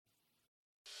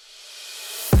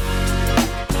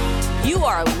You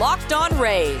are Locked On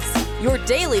Rays, your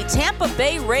daily Tampa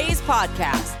Bay Rays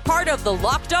podcast, part of the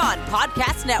Locked On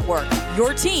Podcast Network,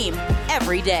 your team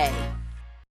every day.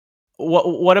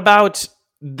 What about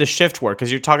the shift work? Because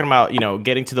you're talking about,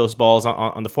 getting to those balls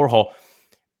on the 4-hole.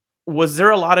 Was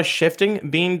there a lot of shifting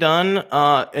being done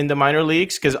in the minor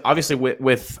leagues? Because obviously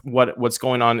with what's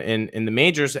going on in the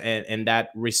majors and that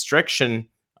restriction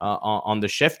on the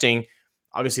shifting,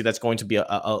 obviously that's going to be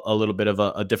a little bit of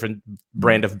a different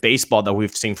brand of baseball that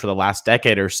we've seen for the last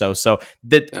decade or so. So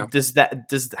did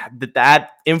that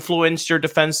influence your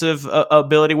defensive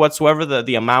ability whatsoever?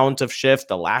 The amount of shift,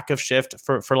 the lack of shift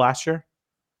for last year?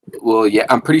 Well, yeah,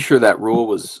 I'm pretty sure that rule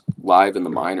was live in the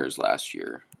minors last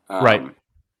year. Right.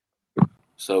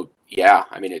 So yeah,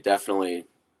 it definitely,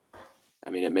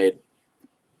 it made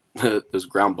those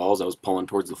ground balls I was pulling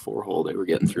towards the 4-hole, they were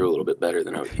getting through a little bit better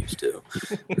than I was used to.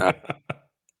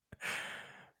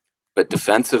 But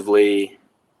defensively,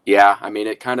 yeah,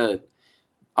 it kind of,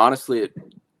 honestly,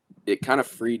 it kind of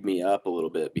freed me up a little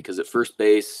bit, because at first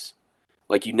base,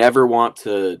 like, you never want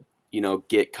to,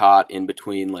 get caught in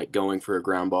between, like, going for a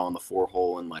ground ball on the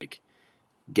 4-hole and, like,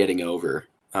 getting over.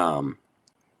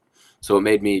 So it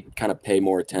made me kind of pay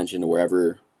more attention to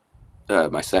wherever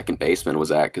my second baseman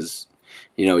was at, because,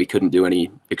 he couldn't do any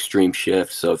extreme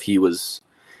shifts. So if he was,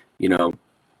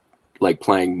 like,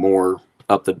 playing more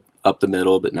up the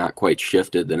middle but not quite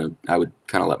shifted, then I would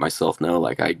kind of let myself know,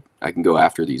 like, I can go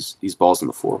after these balls in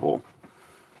the 4-hole.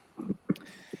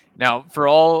 Now, for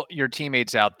all your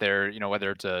teammates out there, whether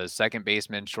it's a second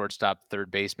baseman, shortstop, third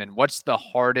baseman, what's the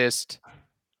hardest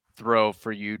throw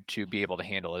for you to be able to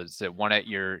handle? Is it one at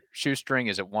your shoestring?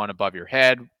 Is it one above your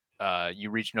head? You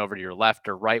reaching over to your left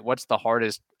or right? What's the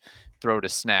hardest throw to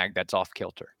snag that's off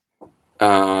kilter?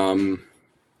 I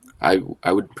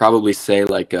would probably say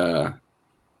like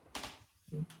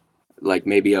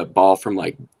maybe a ball from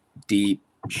like deep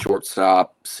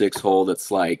shortstop 6-hole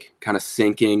that's like kind of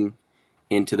sinking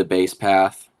into the base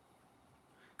path,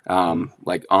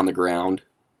 like on the ground.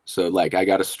 So like I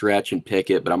got to stretch and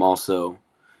pick it, but I'm also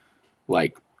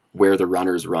like where the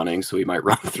runner's running, so he might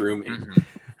run through me. Mm-hmm.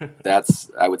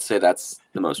 I would say that's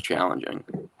the most challenging.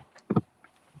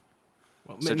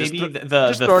 Well, so maybe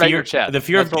the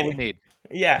fear of what we need.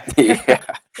 Yeah. Yeah.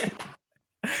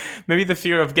 Maybe the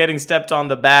fear of getting stepped on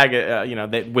the bag,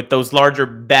 with those larger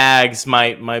bags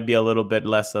might be a little bit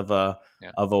less of a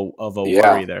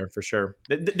worry there for sure.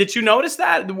 Did you notice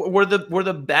that? Were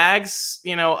the bags,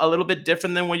 a little bit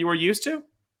different than what you were used to?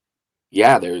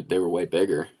 Yeah, they were way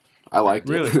bigger. I liked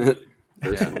it.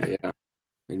 Personally, yeah.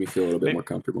 Made me feel a little bit more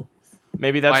comfortable.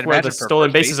 Maybe that's where the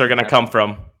stolen bases are going to come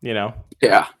from, Yeah.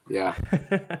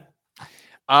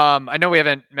 I know we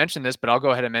haven't mentioned this, but I'll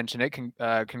go ahead and mention it.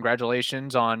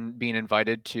 Congratulations on being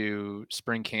invited to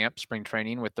spring camp, spring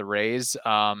training with the Rays.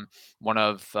 One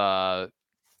of, I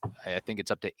think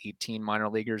it's up to 18 minor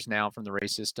leaguers now from the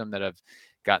Rays system that have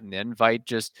gotten the invite.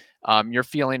 Just your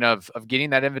feeling of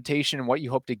getting that invitation and what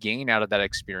you hope to gain out of that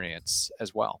experience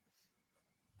as well.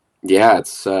 Yeah,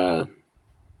 it's,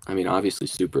 obviously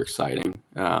super exciting.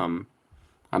 I'm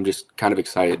just kind of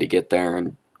excited to get there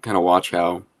and kind of watch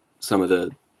how some of the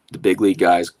big league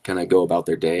guys kind of go about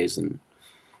their days and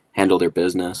handle their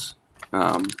business.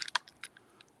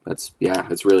 It's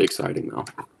really exciting though.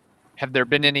 Have there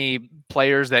been any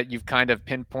players that you've kind of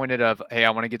pinpointed of, hey, I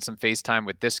want to get some FaceTime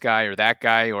with this guy or that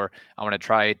guy, or I want to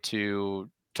try to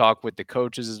talk with the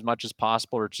coaches as much as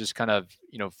possible, or just kind of,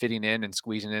 fitting in and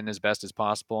squeezing in as best as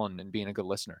possible and being a good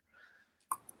listener?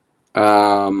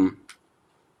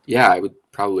 Yeah, I would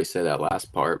probably say that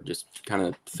last part, just kind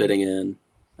of fitting in,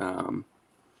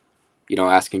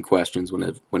 asking questions when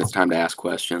it's time to ask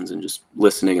questions, and just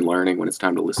listening and learning when it's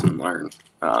time to listen and learn.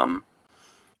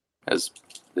 As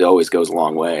it always goes a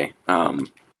long way.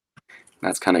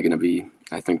 That's kind of going to be,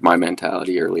 I think, my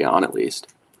mentality early on, at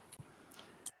least.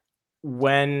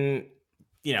 When,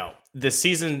 the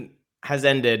season has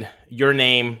ended, your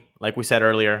name, like we said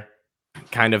earlier,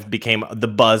 kind of became the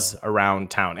buzz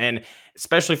around town. And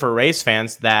especially for Rays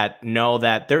fans that know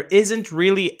that there isn't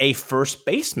really a first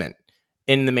baseman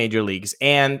in the major leagues.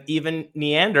 And even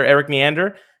Eric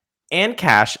Neander and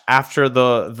Cash, after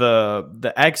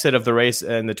the exit of the Rays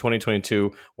in the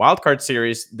 2022 wildcard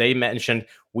series, they mentioned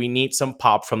we need some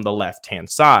pop from the left-hand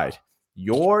side.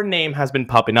 Your name has been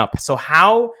popping up. So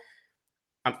how,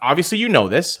 obviously you know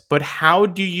this, but how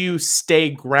do you stay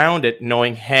grounded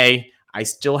knowing, hey, I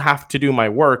still have to do my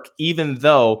work, even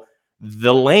though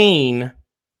the lane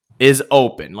is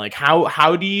open? Like,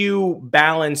 how do you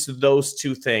balance those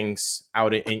two things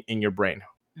out in your brain?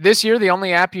 This year, the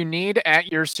only app you need at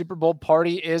your Super Bowl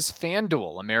party is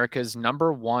FanDuel, America's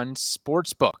 #1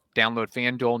 sportsbook. Download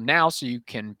FanDuel now so you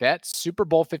can bet Super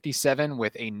Bowl 57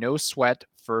 with a no-sweat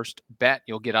first bet.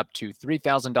 You'll get up to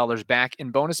 $3,000 back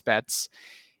in bonus bets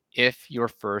if your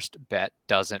first bet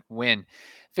doesn't win.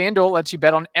 FanDuel lets you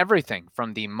bet on everything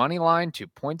from the money line to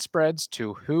point spreads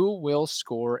to who will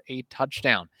score a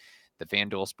touchdown. The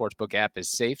FanDuel Sportsbook app is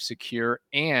safe, secure,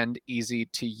 and easy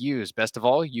to use. Best of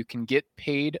all, you can get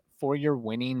paid for your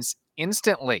winnings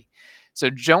instantly.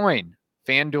 So join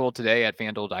FanDuel today at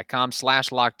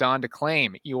FanDuel.com/lockedon to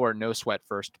claim your no-sweat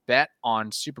first bet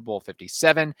on Super Bowl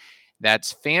 57.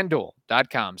 That's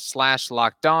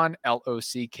FanDuel.com/lockedon,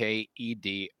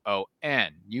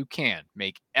 LOCKEDON. You can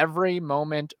make every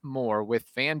moment more with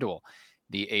FanDuel,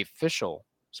 the official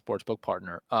sportsbook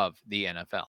partner of the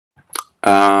NFL.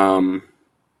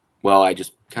 Well, I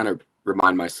just kind of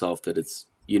remind myself that it's,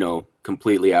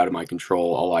 completely out of my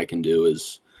control. All I can do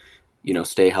is,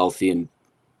 stay healthy and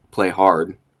play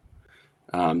hard.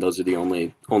 Those are the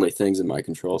only things in my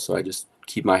control. So I just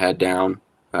keep my head down,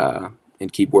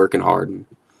 and keep working hard. And,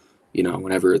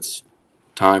 whenever it's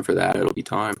time for that, it'll be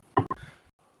time.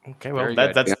 Okay, well, Very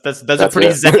that's a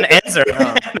pretty zen answer.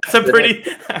 That's pretty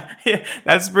good.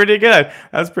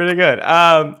 That's pretty good.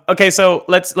 Okay, so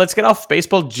let's get off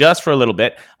baseball just for a little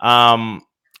bit.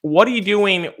 What are you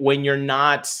doing when you're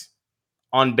not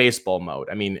on baseball mode?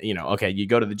 I mean, okay, you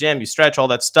go to the gym, you stretch, all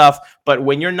that stuff, but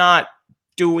when you're not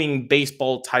doing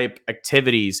baseball type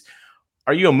activities,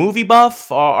 are you a movie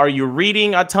buff? Or are you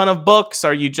reading a ton of books?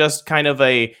 Are you just kind of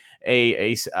a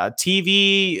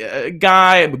TV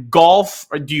guy, golf,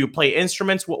 or do you play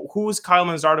instruments? Who is Kyle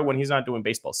Manzardo when he's not doing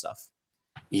baseball stuff?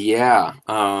 Yeah.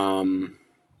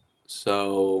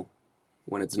 So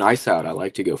when it's nice out, I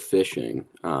like to go fishing.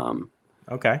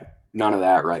 Okay. None of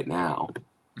that right now.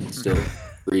 It's still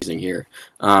freezing here.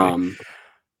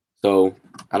 So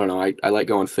I don't know. I like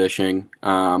going fishing.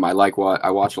 I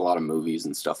watch a lot of movies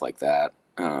and stuff like that.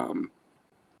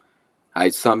 I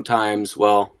sometimes,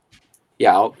 I'll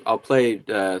play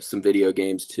some video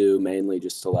games too, mainly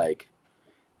just to like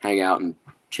hang out and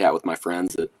chat with my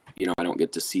friends that, I don't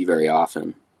get to see very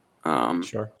often.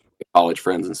 Sure. College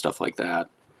friends and stuff like that.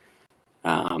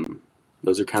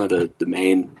 Those are kind of the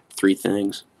main three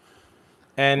things.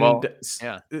 And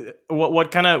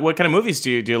what kind of movies do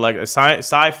you do? Like a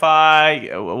sci-fi?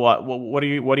 What are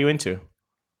you into?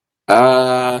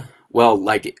 Well,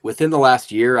 like within the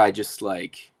last year, I just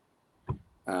like,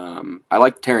 I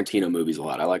like Tarantino movies a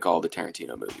lot. I like all the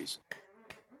Tarantino movies.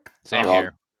 Same They're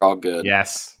here. all good.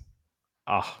 Yes.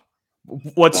 Oh,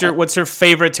 what's your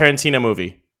favorite Tarantino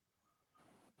movie?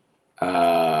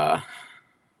 It's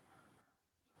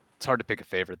hard to pick a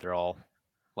favorite. They're all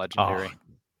legendary. Oh,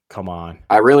 come on.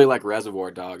 I really like Reservoir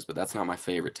Dogs, but that's not my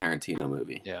favorite Tarantino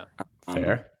movie. Yeah.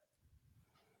 Fair.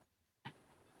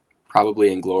 Probably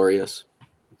Inglourious.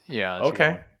 Yeah.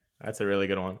 Okay. That's a really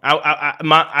good one.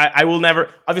 I will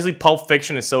never. Obviously, Pulp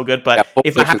Fiction is so good, but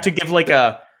if I have to give like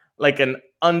an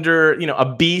under,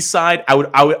 a B side,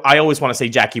 I always want to say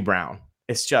Jackie Brown.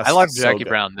 It's just I love so Jackie good.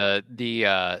 Brown. The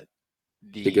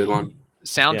good one.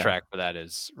 Soundtrack for that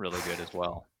is really good as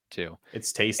well too.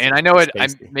 It's tasty. And I know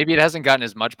tasty. maybe it hasn't gotten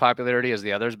as much popularity as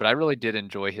the others, but I really did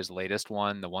enjoy his latest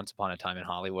one, the Once Upon a Time in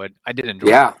Hollywood. I did enjoy.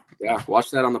 Yeah.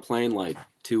 Watched that on the plane like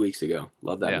 2 weeks ago.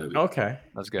 Love that movie. Okay,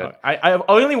 that's good. I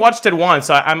only watched it once,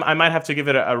 so I might have to give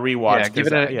it a rewatch. Yeah, give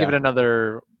it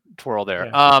another twirl there.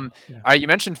 Yeah. All right, you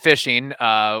mentioned fishing.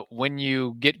 When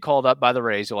you get called up by the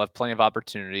Rays, you'll have plenty of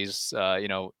opportunities,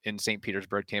 in St.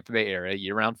 Petersburg, Tampa Bay area,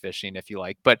 year-round fishing if you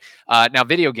like. But now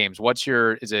video games,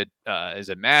 is it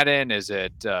Madden? Is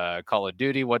it Call of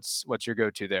Duty? What's your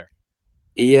go-to there?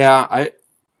 Yeah,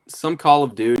 some Call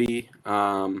of Duty,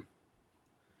 but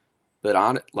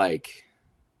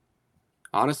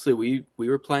honestly, we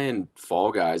were playing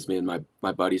Fall Guys, me and my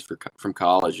buddies from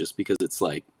college, just because it's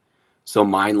like so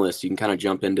mindless. You can kind of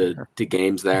jump into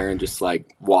games there and just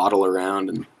like waddle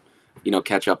around and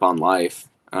catch up on life.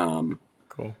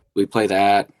 Cool. We play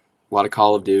that, a lot of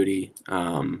Call of Duty.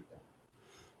 Trying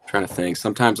to think.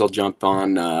 Sometimes I'll jump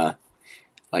on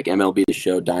like MLB The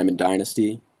Show, Diamond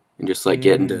Dynasty, and just like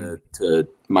get into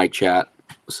mic chat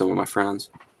with some of my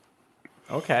friends.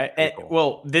 Okay. Cool.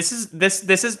 Well, this is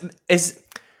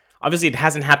obviously it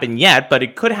hasn't happened yet, but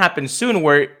it could happen soon.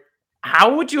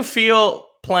 How would you feel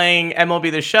playing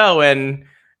MLB The Show and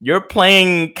you're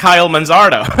playing Kyle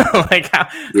Manzardo? Like, have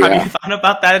you thought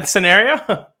about that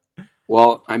scenario?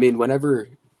 Well, I mean, whenever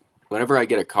I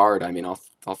get a card, I mean, I'll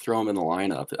throw him in the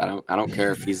lineup. I don't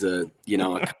care if he's a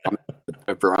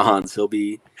bronze. He'll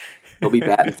be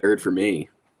batting third for me.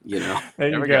 There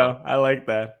you go. I like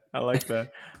that. I like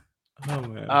that. Oh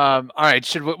man. All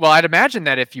right. Well, I'd imagine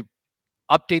that if you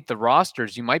update the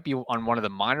rosters, you might be on one of the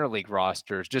minor league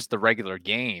rosters, just the regular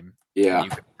game. Yeah. You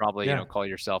could probably, Yeah. call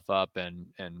yourself up and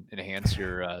enhance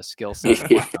your skill set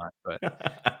and whatnot. But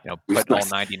putting all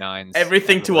 99s.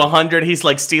 Everything to 100. He's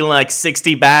like stealing like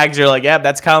 60 bags. You're like, yeah,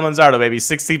 that's Kyle Manzardo, baby.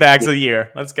 60 bags a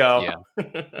year. Let's go. Yeah.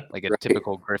 Like a Right.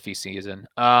 typical Griffey season.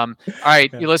 All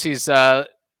right, Yeah. Ulysses,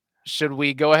 should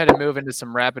we go ahead and move into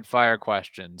some rapid fire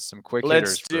questions? Some quick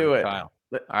hitters Let's do for it. Kyle.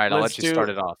 All right, I'll let you start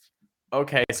it off.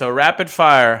 Okay, so rapid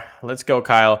fire. Let's go,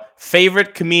 Kyle.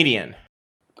 Favorite comedian?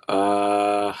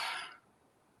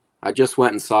 I just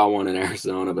went and saw one in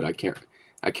Arizona, but I can't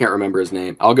remember his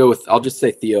name. I'll just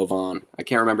say Theo Vaughn. I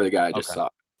can't remember the guy I just saw.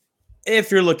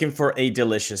 If you're looking for a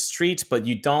delicious treat, but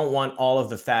you don't want all of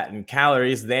the fat and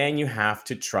calories, then you have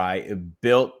to try a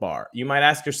Built Bar. You might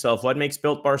ask yourself, what makes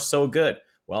Built Bar so good?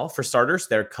 Well, for starters,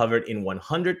 they're covered in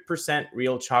 100%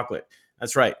 real chocolate.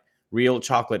 That's right, real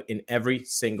chocolate in every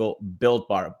single Built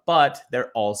Bar, but they're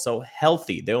also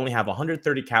healthy. They only have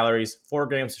 130 calories, 4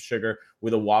 grams of sugar,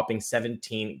 with a whopping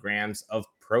 17 grams of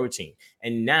protein.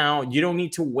 And now you don't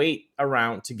need to wait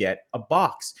around to get a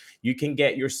box. You can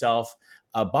get yourself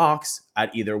a box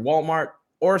at either Walmart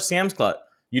or Sam's Club.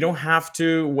 You don't have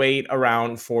to wait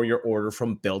around for your order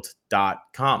from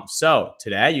built.com. So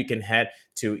today you can head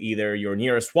to either your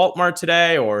nearest Walmart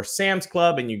today or Sam's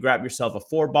Club and you grab yourself a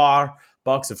 4-bar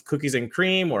box of cookies and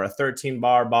cream or a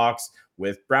 13-bar box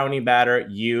with brownie batter.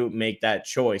 You make that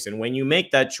choice. And when you make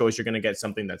that choice, you're going to get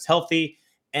something that's healthy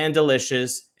and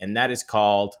delicious, and that is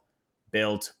called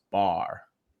Built Bar.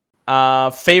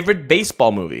 Favorite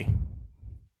baseball movie?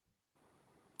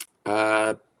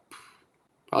 Probably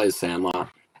The Sandlot.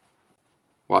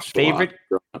 Watched it a lot.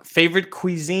 Favorite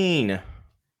cuisine?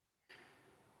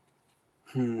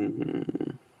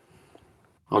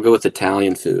 I'll go with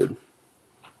Italian food.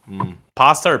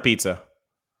 Pasta or pizza?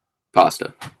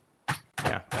 Pasta.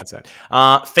 Yeah, that's it.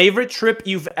 Favorite trip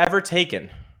you've ever taken?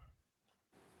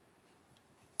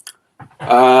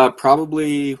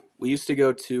 Probably we used to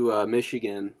go to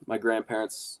Michigan. My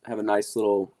grandparents have a nice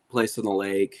little place on the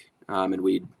lake, and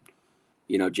we'd,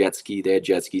 jet ski. They had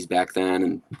jet skis back then,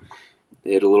 and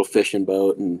they had a little fishing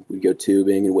boat, and we'd go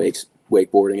tubing and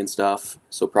wakeboarding and stuff.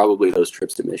 So probably those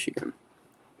trips to Michigan.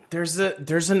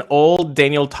 There's an old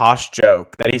Daniel Tosh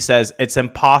joke that he says it's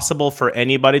impossible for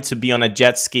anybody to be on a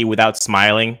jet ski without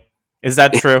smiling. Is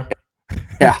that true?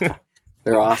 Yeah,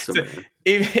 they're awesome. Man.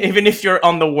 Even if you're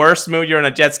on the worst mood, you're on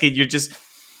a jet ski, you're just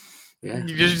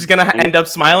gonna end up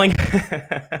smiling.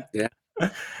 Yeah,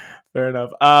 fair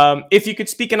enough. If you could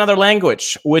speak another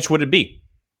language, which would it be?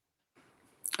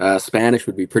 Spanish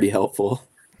would be pretty helpful.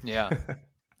 Yeah,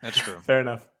 that's true. Fair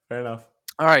enough.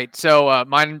 All right, so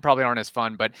mine probably aren't as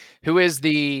fun, but who is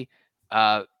the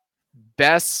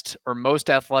best or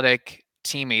most athletic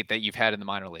teammate that you've had in the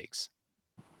minor leagues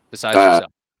besides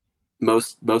yourself?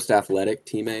 Most athletic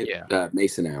teammate? Yeah.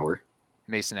 Mason Hour.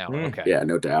 Mason Hour, okay. Yeah,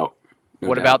 no doubt.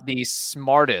 What about the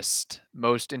smartest,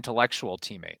 most intellectual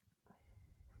teammate?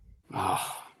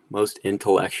 Oh, most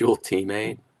intellectual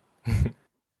teammate?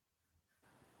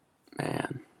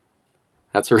 Man,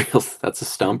 that's a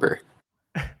stumper.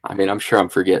 I mean, I'm sure I'm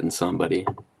forgetting somebody.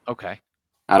 Okay.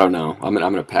 I don't know. I'm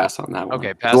gonna pass on that one.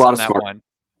 Okay, pass on that one.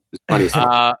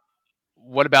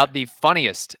 What about the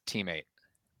funniest teammate?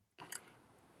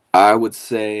 I would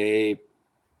say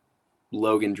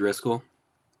Logan Driscoll.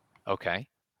 Okay.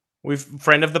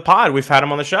 Friend of the pod. We've had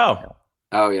him on the show.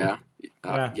 Oh yeah.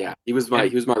 Yeah. He was my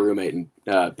roommate in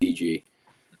BG.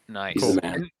 Nice. He's the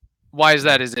man. Why is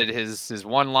that? Is it his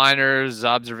one-liners,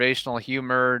 observational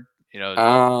humor? He's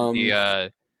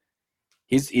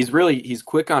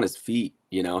quick on his feet.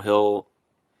 He'll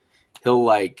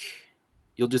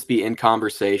just be in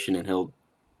conversation and he'll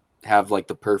have like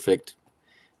the perfect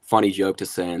funny joke to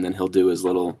say, and then he'll do his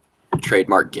little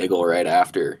trademark giggle right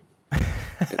after.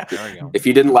 There we go. If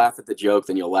you didn't laugh at the joke,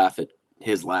 then you'll laugh at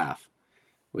his laugh,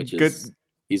 which is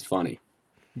he's funny.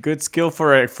 Good skill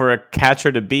for a catcher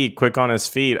to be quick on his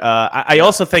feet. I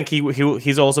also think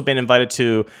he's also been invited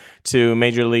to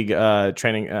Major League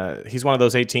training. He's one of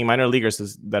those 18 minor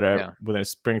leaguers that are with a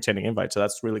spring training invite. So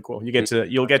that's really cool.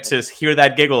 You'll get to hear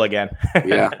that giggle again.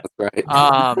 Yeah, that's right.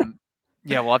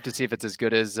 Yeah, we'll have to see if it's as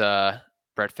good as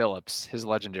Brett Phillips, his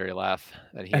legendary laugh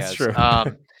that he has. True.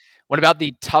 What about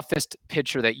the toughest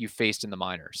pitcher that you faced in the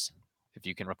minors, if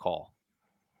you can recall?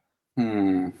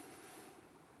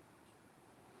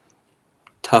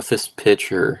 Toughest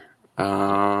pitcher.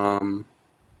 Kai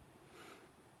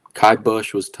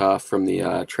Bush was tough from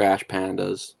the Trash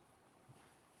Pandas.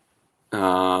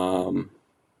 Man,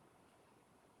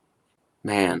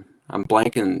 I'm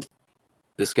blanking.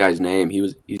 this guy's name.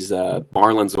 He's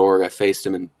Marlon Zorg. I faced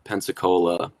him in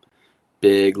Pensacola.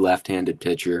 Big left-handed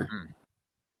pitcher.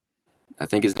 I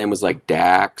think his name was like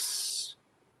Dax.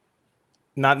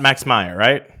 Not Max Meyer,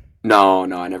 right? No,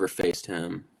 I never faced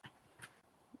him.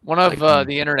 One of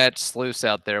the internet sleuths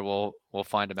out there will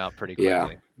find him out pretty quickly. Yeah.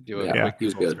 Do a quick he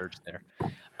was Google good. search there.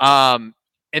 And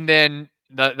then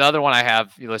the other one I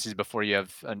have, Ulysses, before you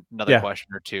have another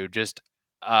question or two, just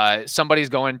somebody's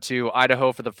going to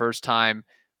Idaho for the first time.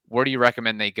 Where do you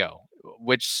recommend they go?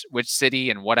 Which city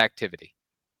and what activity?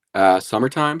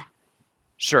 Summertime?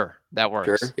 Sure, that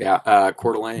works. Sure. Yeah.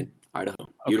 Coeur d'Alene, Idaho.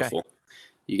 Beautiful. Okay.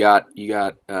 You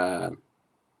got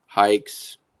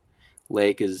hikes.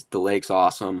 The lake's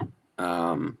awesome.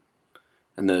 And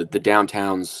the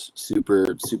downtown's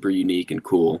super, super unique and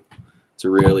cool. It's a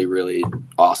really, really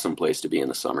awesome place to be in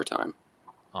the summertime.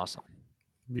 Awesome.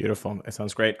 Beautiful. It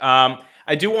sounds great.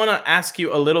 I do want to ask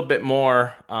you a little bit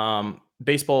more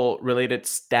baseball related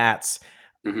stats.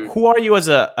 Mm-hmm. Who are you as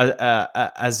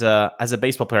a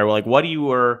baseball player? Like, what are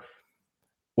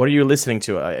you listening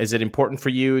to? Is it important for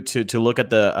you to look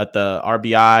at the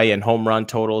RBI and home run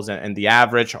totals and the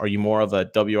average? Are you more of a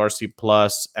WRC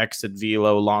plus, exit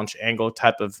velo, launch angle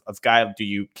type of guy? Do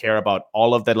you care about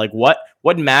all of that? Like, what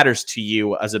matters to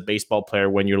you as a baseball player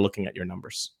when you're looking at your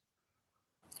numbers?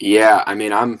 Yeah, I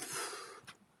mean, I'm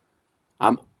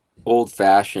old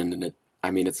fashioned, and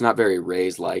it's not very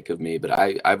Rays like of me, but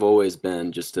I've always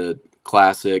been just a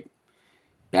classic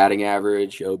batting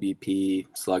average, OBP,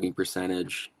 slugging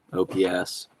percentage,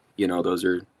 OPS. Those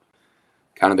are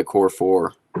kind of the core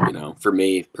four, for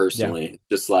me personally. Yeah.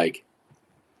 Just like,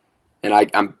 and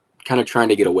I'm kind of trying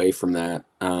to get away from that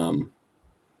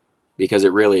because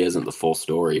it really isn't the full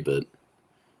story, but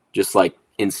just like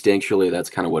instinctually,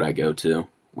 that's kind of what I go to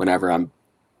whenever I'm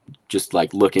just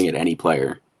like looking at any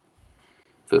player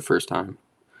for the first time.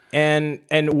 And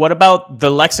what about the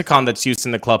lexicon that's used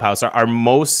in the clubhouse? Are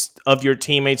most of your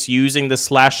teammates using the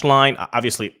slash line?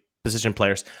 Obviously, position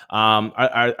players.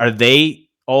 Are they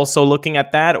also looking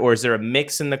at that, or is there a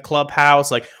mix in the clubhouse?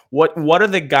 Like, what are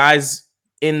the guys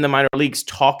in the minor leagues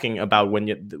talking about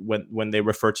when they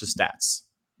refer to stats?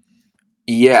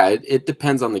 Yeah, it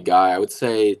depends on the guy. I would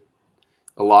say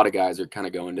a lot of guys are kind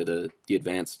of going to the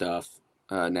advanced stuff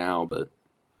now, but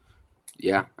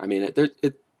yeah, I mean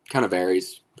it kind of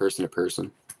varies person to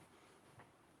person.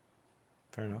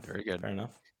 Fair enough. Very good. Fair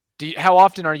enough. How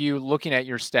often are you looking at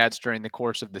your stats during the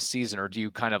course of the season, or do you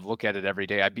kind of look at it every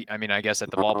day? I guess at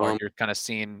the ballpark you're kind of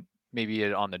seeing maybe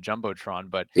it on the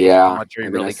Jumbotron, but how much are you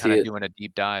really kind of doing a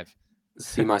deep dive?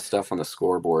 See my stuff on the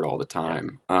scoreboard all the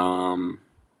time. Yeah.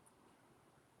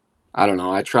 I don't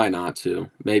know. I try not to.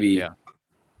 Maybe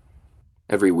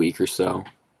every week or so.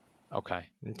 Okay.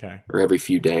 Or every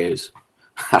few days.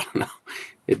 I don't know.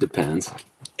 It depends.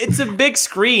 It's a big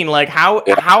screen. Like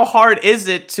how hard is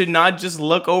it to not just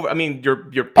look over? I mean, your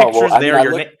pictures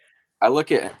there. I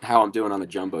look at how I'm doing on the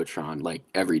Jumbotron like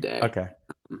every day. Okay.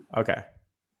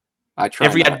 I try.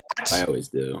 Every at bat? I always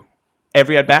do.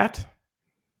 Every at bat?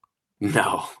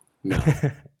 No.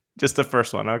 Just the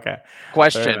first one. Okay.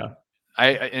 Question.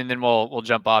 And then we'll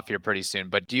jump off here pretty soon.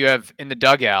 But do you have in the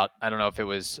dugout? I don't know if it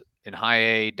was in high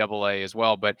A, double A as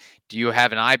well, but do you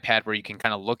have an iPad where you can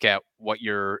kind of look at what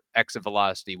your exit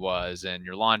velocity was and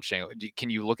your launch angle?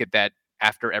 Can you look at that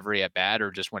after every at bat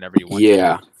or just whenever you want?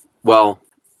 Yeah. Well,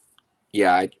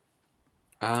 yeah.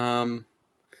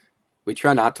 We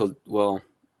try not to. Well,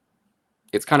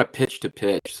 it's kind of pitch to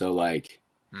pitch, so like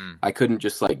I couldn't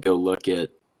just like go look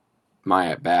at my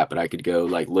at bat, but I could go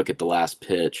like look at the last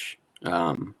pitch.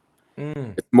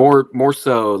 It's more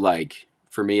so like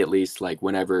for me at least, like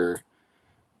whenever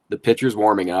the pitcher's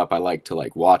warming up, I like to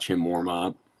like watch him warm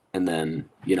up, and then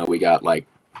we got like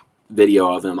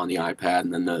video of him on the iPad,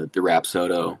 and then the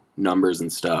Rapsodo numbers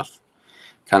and stuff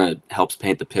kind of helps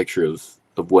paint the picture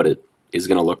of what it is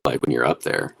going to look like when you're up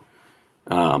there.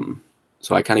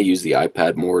 So I kind of use the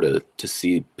iPad more to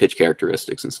see pitch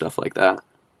characteristics and stuff like that.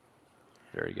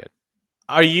 Very good.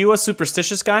 Are you a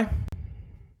superstitious guy?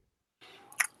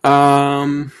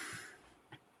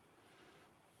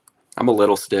 I'm a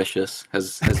little stitious,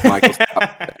 as Michael said.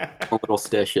 I'm a little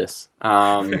stitious.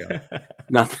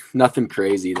 Nothing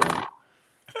crazy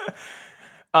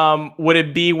though. Would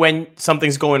it be when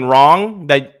something's going wrong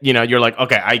that you're like,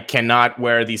 okay, I cannot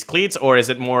wear these cleats, or is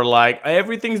it more like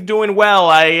everything's doing well,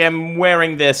 I am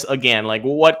wearing this again? Like,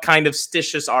 what kind of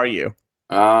stitious are you?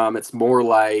 It's more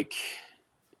like,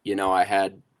 I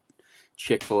had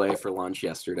Chick-fil-A for lunch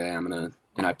yesterday.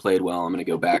 And I played well. I'm gonna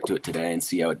go back to it today and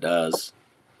see how it does.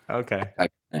 Okay.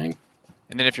 Type of thing.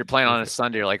 And then if you're playing on a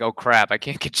Sunday, you're like, oh crap, I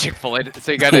can't get Chick-fil-A.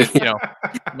 So you got to, you know,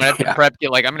 I'm gonna have to prep.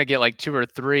 I'm gonna get like 2 or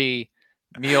 3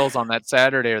 meals on that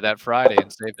Saturday or that Friday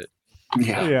and save it.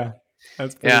 Yeah,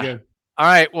 that's pretty good. All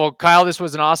right. Well, Kyle, this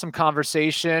was an awesome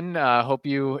conversation. Hope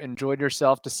you enjoyed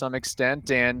yourself to some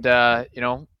extent. And, you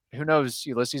know, who knows,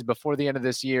 Ulysses, before the end of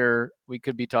this year, we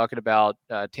could be talking about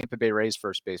Tampa Bay Rays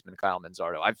first baseman Kyle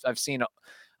Manzardo.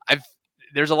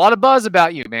 There's a lot of buzz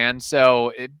about you, man.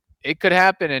 So it could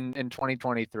happen in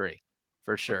 2023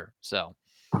 for sure. So.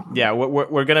 Yeah,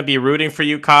 we're going to be rooting for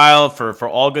you, Kyle, for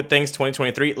all good things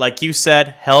 2023. Like you said,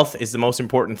 health is the most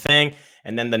important thing,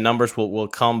 and then the numbers will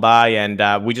come by.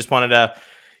 And we just wanted to,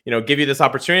 you know, give you this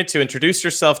opportunity to introduce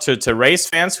yourself to Rays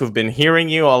fans who've been hearing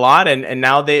you a lot, and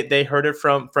now they heard it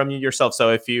from you yourself.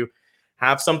 So if you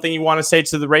have something you want to say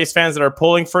to the Rays fans that are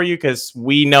pulling for you, because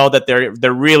we know that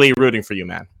they're really rooting for you,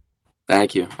 man.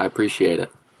 Thank you. I appreciate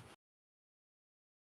it.